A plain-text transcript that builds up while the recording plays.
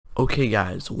Okay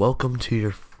guys, welcome to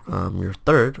your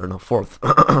third or no fourth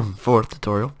fourth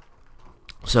tutorial.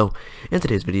 So in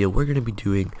today's video we're going to be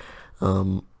doing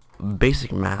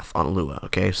basic math on Lua.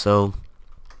 Okay, so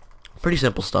pretty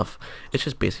simple stuff. It's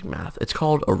just basic math. It's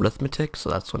called Arithmetic,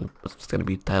 so that's when it's going to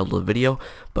be titled of the video,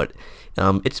 but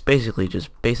it's basically just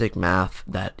basic math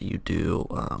that you do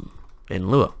in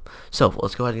Lua. So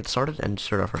let's go ahead and get started and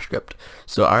start off our script.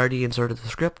 So I already inserted the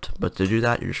script, but to do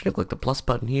that you're just going to click the plus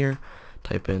button here,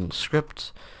 type in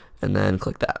script, and then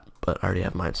click that. But I already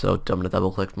have mine, so I'm going to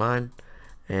double click mine,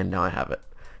 and now I have it.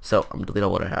 So I'm going to delete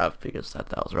all what I have because that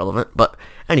was relevant. But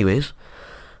anyways,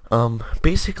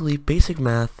 basically basic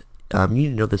math, you need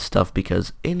to know this stuff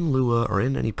because in Lua or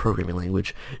in any programming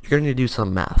language, you're going to do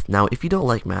some math. Now, if you don't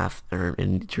like math or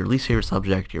it's your least favorite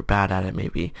subject, you're bad at it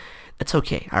maybe, it's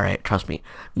okay. Alright, trust me.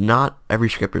 Not every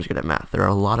scripter is good at math. There are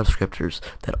a lot of scripters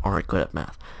that aren't good at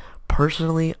math.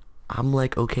 Personally, I'm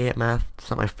like okay at math. It's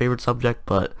not my favorite subject,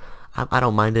 but I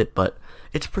don't mind it. But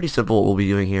it's pretty simple what we'll be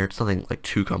doing here. It's nothing like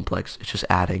too complex. It's just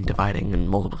adding, dividing, and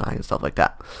multiplying and stuff like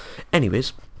that.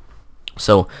 Anyways,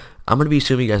 so I'm going to be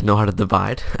assuming you guys know how to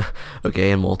divide,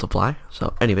 okay, and multiply.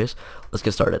 So anyways, let's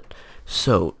get started.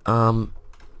 So,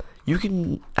 you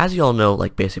can, as you all know,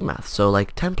 like basic math. So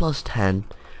like 10 plus 10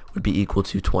 would be equal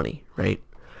to 20, right?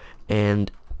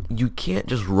 And you can't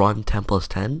just run 10 plus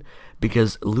 10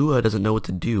 because Lua doesn't know what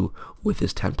to do with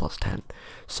this 10 plus 10.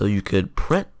 So you could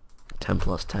print 10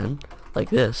 plus 10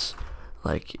 like this,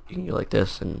 like you can go like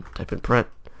this and type in print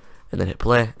and then hit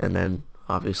play, and then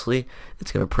obviously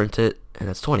it's going to print it, and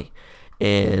that's 20.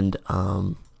 And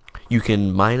you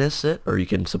can minus it or you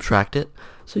can subtract it.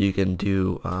 So you can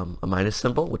do a minus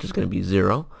symbol, which is going to be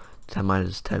 0. 10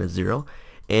 minus 10 is 0.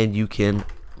 And you can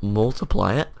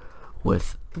multiply it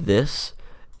with this.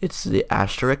 It's the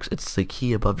asterisk. It's the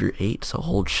key above your 8. So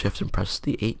hold shift and press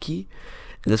the 8 key.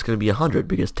 And that's going to be 100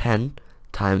 because 10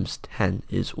 times 10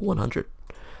 is 100.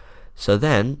 So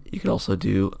then you can also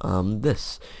do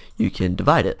this. You can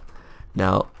divide it.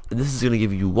 Now this is going to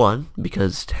give you 1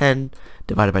 because 10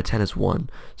 divided by 10 is 1.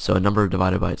 So a number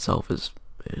divided by itself is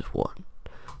 1.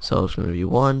 So it's going to be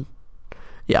 1.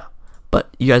 Yeah, but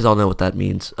you guys all know what that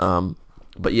means.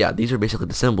 But yeah, these are basically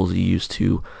the symbols you use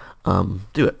to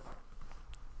do it.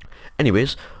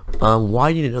 Anyways, why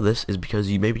you need to know this is because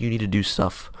maybe you need to do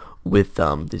stuff with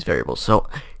these variables. So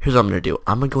here's what I'm going to do.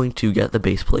 I'm going to get the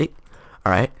base plate,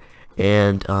 alright?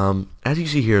 And as you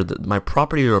see here, my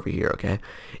properties are over here, okay?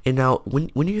 And now,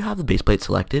 when you have the base plate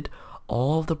selected,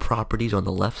 all of the properties on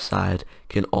the left side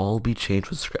can all be changed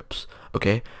with scripts,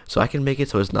 okay? So I can make it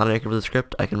so it's not anchored with a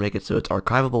script. I can make it so it's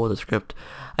archivable with a script.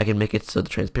 I can make it so the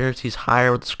transparency is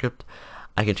higher with the script.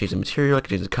 I can change the material. I can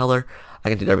change the color. I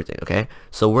can do everything, okay?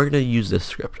 So we're going to use this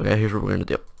script, okay? Here's what we're going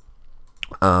to do.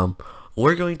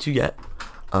 We're going to get,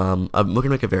 we're going to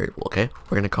make a variable, okay?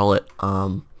 We're going to call it,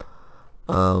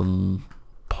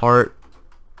 part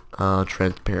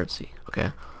transparency,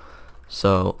 okay?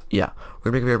 So yeah,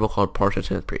 we're gonna make a variable called part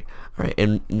transparency. Alright,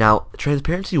 and now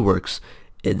transparency works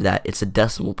in that it's a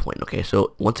decimal point, okay?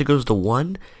 So once it goes to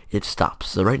 1, it stops.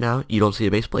 So right now you don't see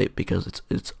a base plate because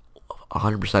it's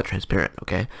 100% transparent,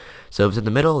 okay? So if it's in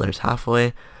the middle, there's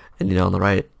halfway, and you know on the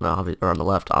right or on the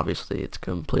left, obviously it's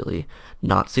completely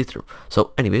not see-through.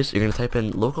 So anyways, you're gonna type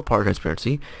in local part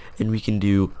transparency, and we can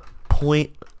do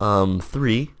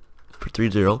 0.3 for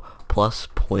 30 plus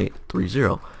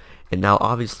 0.30, and now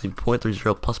obviously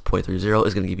 0.30 plus 0.30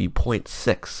 is going to give you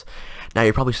 0.6. Now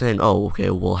you're probably saying, oh, okay,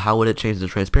 well how would it change the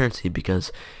transparency because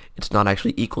it's not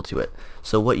actually equal to it?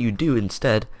 So what you do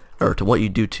instead, or to what you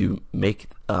do to make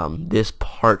this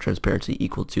part transparency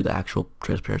equal to the actual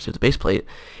transparency of the base plate,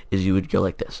 is you would go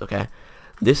like this, okay?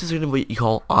 This is going to be what you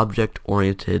call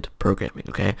object-oriented programming,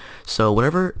 okay? So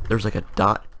whenever there's like a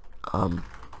dot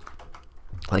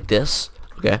like this,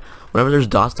 okay, whenever there's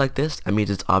dots like this, that means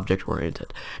it's object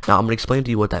oriented. Now I'm going to explain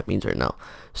to you what that means right now.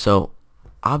 So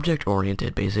object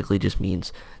oriented basically just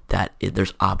means that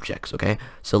there's objects, okay?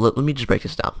 So let me just break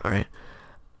this down, alright?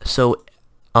 So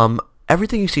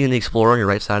everything you see in the Explorer on your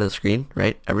right side of the screen,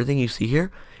 right, everything you see here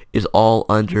is all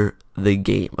under the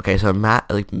game, okay? So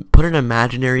like put an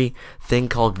imaginary thing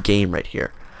called game right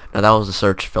here. Now that was a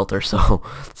search filter, so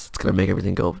it's going to make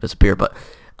everything go disappear, but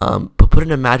put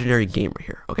an imaginary game right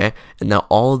here, okay? And now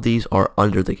all of these are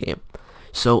under the game.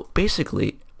 So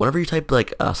basically, whenever you type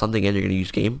like something in, you're gonna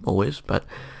use game always. But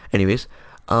anyways,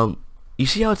 you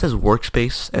see how it says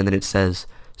workspace and then it says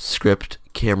script,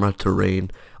 camera,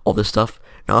 terrain, all this stuff.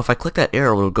 Now if I click that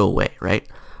arrow, it'll go away, right?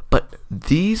 But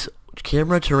these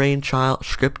camera, terrain, child,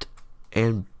 script,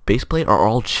 and base plate are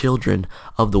all children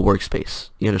of the workspace.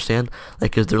 You understand?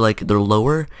 Like, cause they're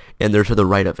lower and they're to the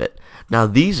right of it. Now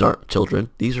these aren't children.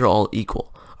 These are all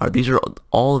equal. Or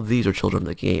all of these are children of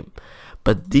the game.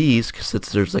 But these, cause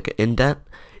there's like an indent,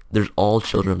 there's all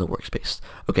children of the workspace.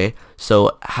 Okay.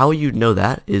 So how you'd know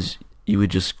that is you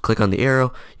would just click on the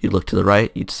arrow. You'd look to the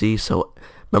right. You'd see. So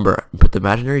remember, put the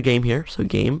imaginary game here. So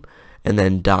game, and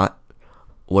then dot.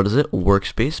 What is it?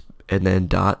 Workspace. And then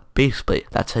dot base plate.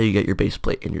 That's how you get your base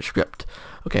plate in your script.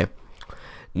 Okay.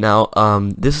 Now,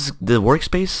 this is the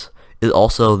workspace is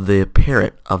also the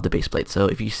parent of the base plate. So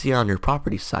if you see on your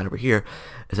properties side over here,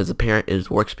 it says the parent is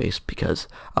workspace because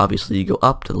obviously you go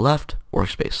up to the left,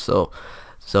 workspace.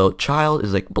 So child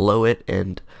is like below it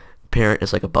and parent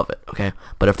is like above it. Okay.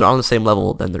 But if they're on the same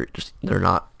level, then they're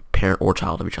not parent or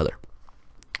child of each other.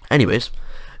 Anyways,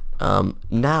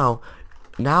 now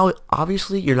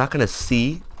obviously you're not gonna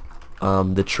see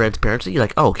the transparency. You're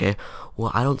like, oh, okay,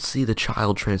 well, I don't see the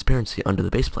child transparency under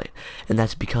the base plate, and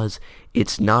that's because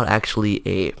it's not actually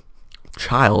a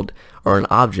child or an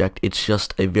object, it's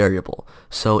just a variable.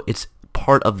 So it's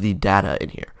part of the data in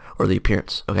here, or the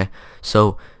appearance. Okay,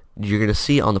 so you're gonna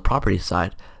see on the property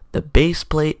side the base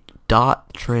plate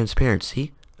dot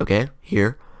transparency, okay,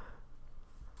 here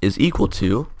is equal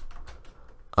to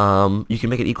you can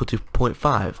make it equal to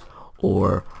 0.5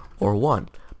 or 1,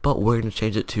 but we're going to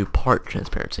change it to part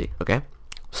transparency. Okay,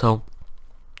 so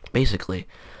basically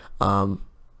the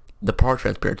part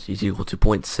transparency is equal to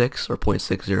 0.6 or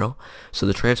 0.60, so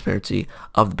the transparency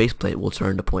of the base plate will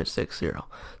turn to 0.60.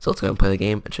 So let's go and play the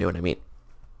game and show you what I mean.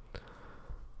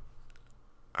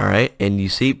 Alright, and you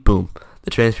see, boom,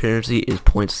 the transparency is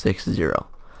 0.60.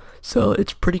 So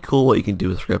it's pretty cool what you can do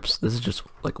with scripts. This is just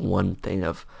like one thing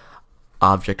of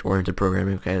object-oriented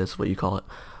programming. Okay, that's what you call it.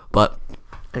 But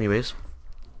anyways,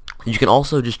 you can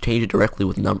also just change it directly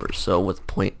with numbers. So with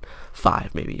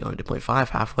 0.5, maybe you want to do 0.5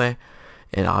 halfway,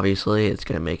 and obviously it's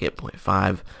going to make it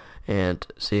 0.5. And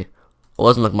see, well,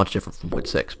 it doesn't look much different from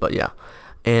 0.6, but yeah.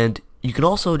 And you can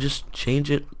also just change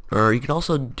it, or you can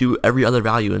also do every other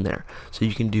value in there. So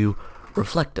you can do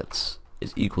reflectance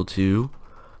is equal to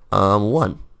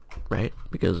 1, right?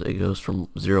 Because it goes from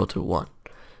 0 to 1.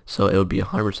 So it would be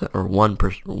 100% or 1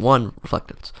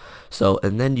 reflectance. So,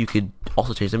 and then you could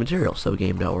also change the material. So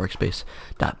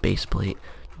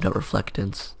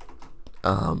game.workspace.baseplate.reflectance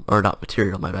or dot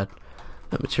material, my bad.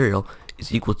 That material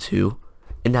is equal to,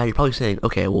 and now you're probably saying,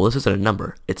 okay, well, this isn't a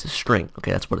number, it's a string.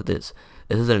 Okay, that's what it is.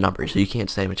 This isn't a number, so you can't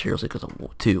say materials equals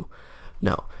 2.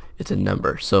 No, it's a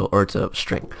number, so, or it's a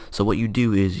string. So what you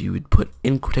do is you would put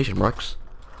in quotation marks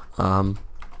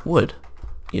wood.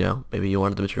 You know, maybe you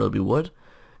wanted the material to be wood,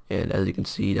 and as you can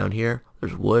see down here,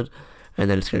 there's wood, and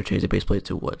then it's going to change the base plate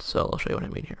to wood. So I'll show you what I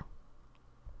mean here.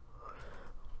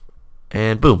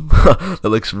 And boom, that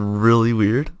looks really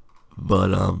weird,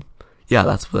 but yeah,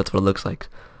 that's what it looks like.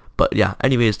 But yeah,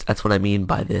 anyways, that's what I mean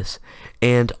by this.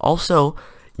 And also,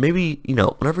 maybe, you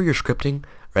know, whenever you're scripting,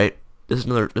 right? This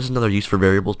is another use for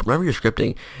variables. But whenever you're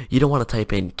scripting, you don't want to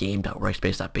type in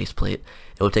game.workspace.baseplate. It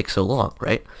will take so long,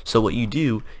 right? So what you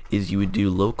do is you would do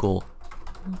local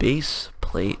base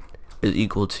plate is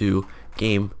equal to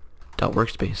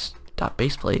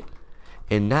game.workspace.baseplate,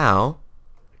 and now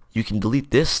you can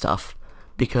delete this stuff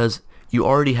because you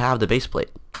already have the base plate.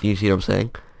 You see what I'm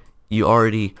saying? You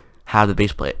already have the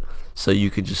base plate, so you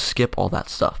can just skip all that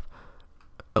stuff.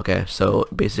 Okay, so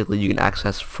basically you can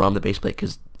access from the base plate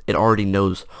because it already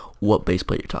knows what base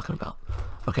plate you're talking about.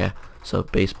 Okay, so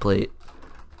base plate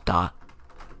dot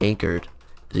anchored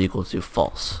is equal to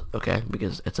false. Okay,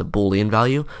 because it's a Boolean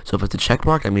value. So if it's a check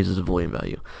mark, that means it's a Boolean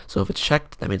value. So if it's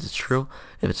checked, that means it's true.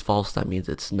 If it's false, that means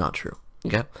it's not true.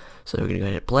 Okay, so we're gonna go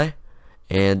ahead and hit play,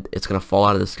 and it's gonna fall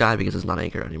out of the sky because it's not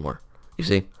anchored anymore. You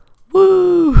see?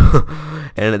 Woo!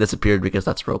 And it disappeared because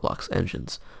that's Roblox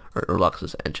engines, or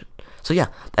Roblox's engine. So yeah,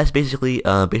 that's basically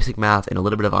basic math and a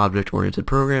little bit of object-oriented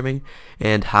programming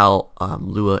and how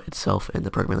Lua itself and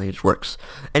the programming language works.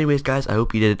 Anyways, guys, I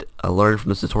hope you did learn from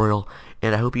this tutorial,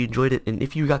 and I hope you enjoyed it. And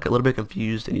if you got a little bit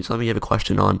confused and something you have a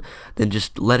question on, then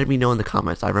just let me know in the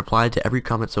comments. I've replied to every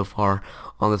comment so far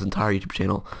on this entire YouTube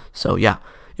channel. So yeah,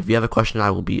 if you have a question,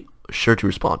 I will be sure to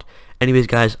respond. Anyways,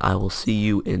 guys, I will see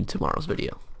you in tomorrow's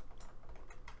video.